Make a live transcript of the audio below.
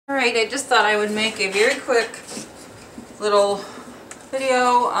Alright, I just thought I would make a very quick little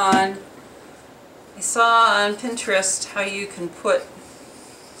video on, I saw on Pinterest how you can put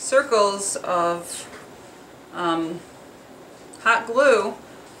circles of hot glue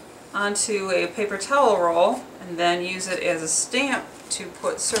onto a paper towel roll and then use it as a stamp to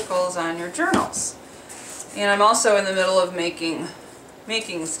put circles on your journals. And I'm also in the middle of making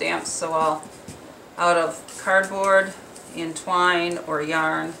stamps, so I'll, out of cardboard and twine or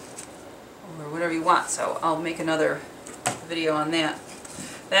yarn or whatever you want, so I'll make another video on that.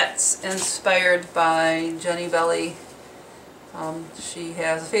 That's inspired by Jenny Belly. She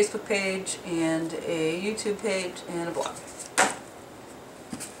has a Facebook page and a YouTube page and a blog.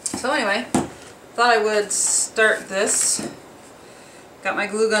 So anyway, thought I would start this. Got my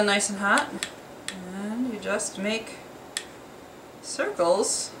glue gun nice and hot, and you just make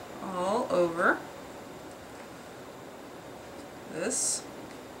circles all over this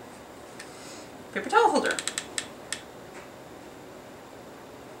paper towel holder.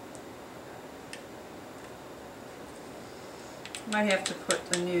 Might have to put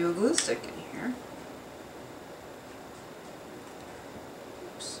a new glue stick in here.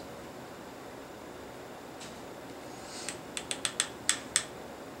 Oops.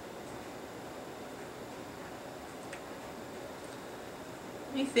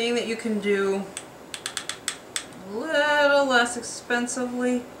 Anything that you can do a little less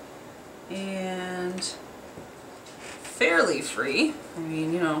expensively and fairly free. I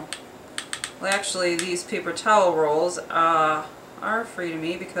mean, you know, well, actually these paper towel rolls are free to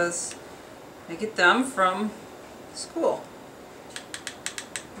me because I get them from school.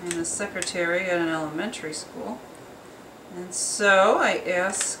 I'm a secretary at an elementary school, and so I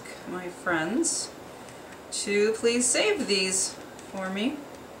ask my friends to please save these for me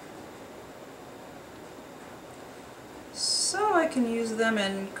so I can use them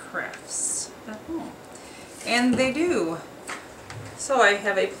in crafts at home. And they do. So I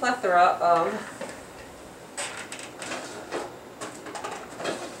have a plethora of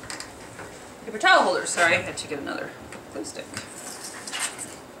paper towel holders. Sorry, I had to get another glue stick.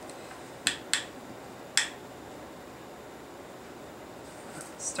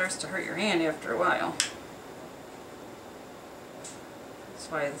 It starts to hurt your hand after a while. That's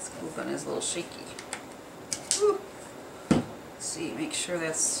why this glue gun is a little shaky. Whew. Let's see, make sure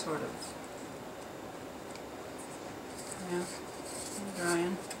that's sort of, yeah,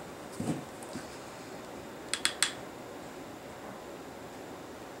 drying.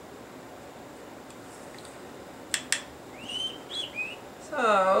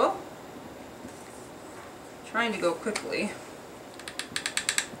 So, trying to go quickly.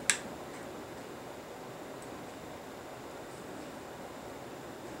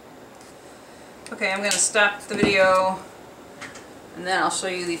 Okay, I'm going to stop the video and then I'll show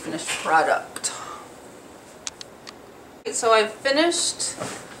you the finished product. So I've finished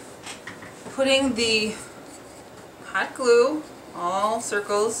putting the hot glue, all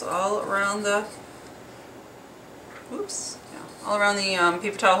circles, all around the, oops, yeah, all around the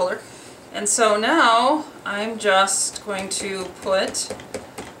paper towel holder. And so now I'm just going to put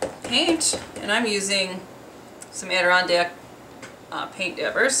paint, and I'm using some Adirondack paint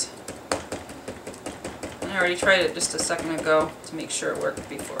dabbers. I already tried it just a second ago to make sure it worked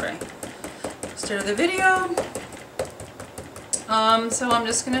before I started the video. So I'm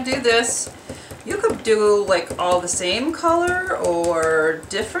just going to do this. You could do like all the same color or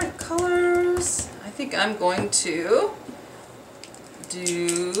different colors. I think I'm going to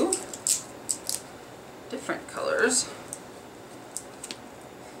do different colors.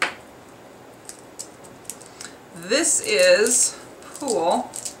 This is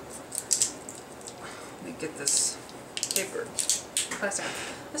Pool. Let me get this paper plastic.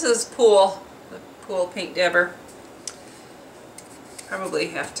 This is Pool, the Pool paint dabber. Probably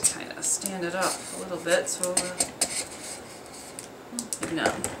have to kind of stand it up a little bit, so maybe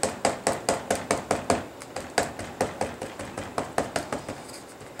not.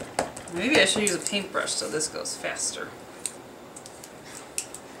 Maybe I should use a paintbrush so this goes faster.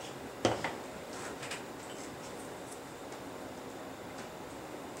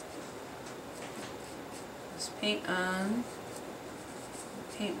 Just paint on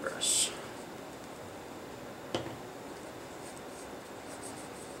the paintbrush.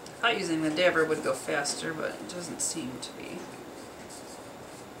 I thought using the dabber would go faster, but it doesn't seem to be.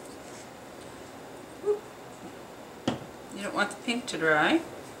 Whoop. You don't want the pink to dry.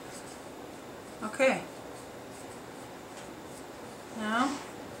 Okay. Now,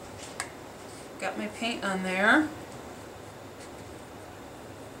 got my paint on there.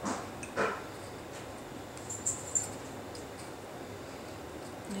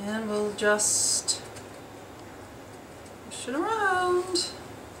 And we'll just push it around.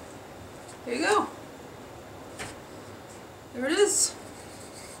 There you go. There it is.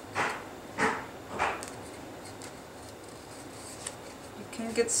 You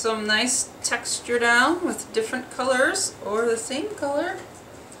can get some nice texture down with different colors or the same color.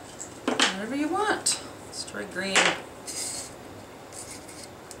 Whatever you want. Let's try green.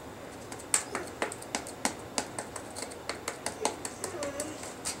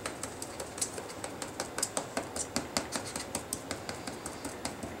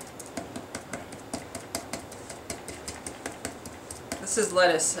 This is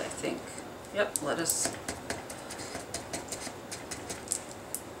lettuce, I think. Yep, lettuce.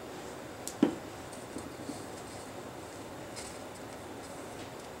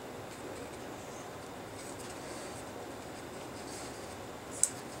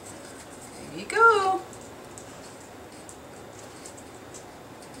 There you go.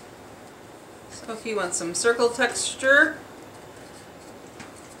 So if you want some circle texture,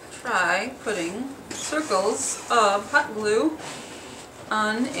 try putting circles of hot glue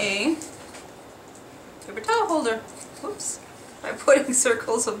on a paper towel holder. Whoops. By putting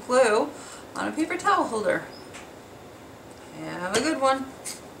circles of glue on a paper towel holder. Have a good one.